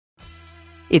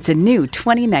It's a new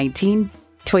 2019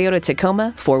 Toyota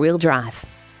Tacoma four-wheel drive.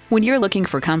 When you're looking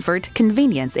for comfort,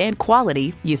 convenience, and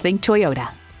quality, you think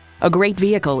Toyota. A great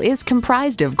vehicle is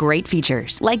comprised of great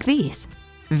features like these: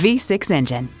 V6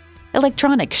 engine,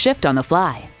 electronic shift on the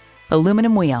fly,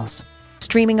 aluminum wheels,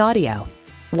 streaming audio,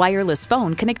 wireless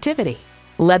phone connectivity,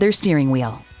 leather steering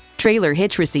wheel, trailer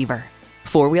hitch receiver,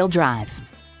 four-wheel drive,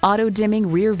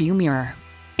 auto-dimming rear view mirror,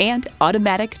 and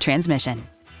automatic transmission.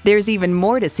 There's even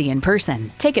more to see in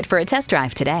person. Take it for a test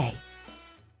drive today.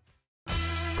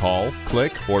 Call,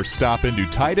 click, or stop into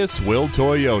Titus-Will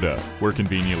Toyota. We're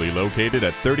conveniently located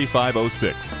at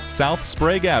 3506 South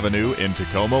Sprague Avenue in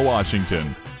Tacoma,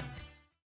 Washington.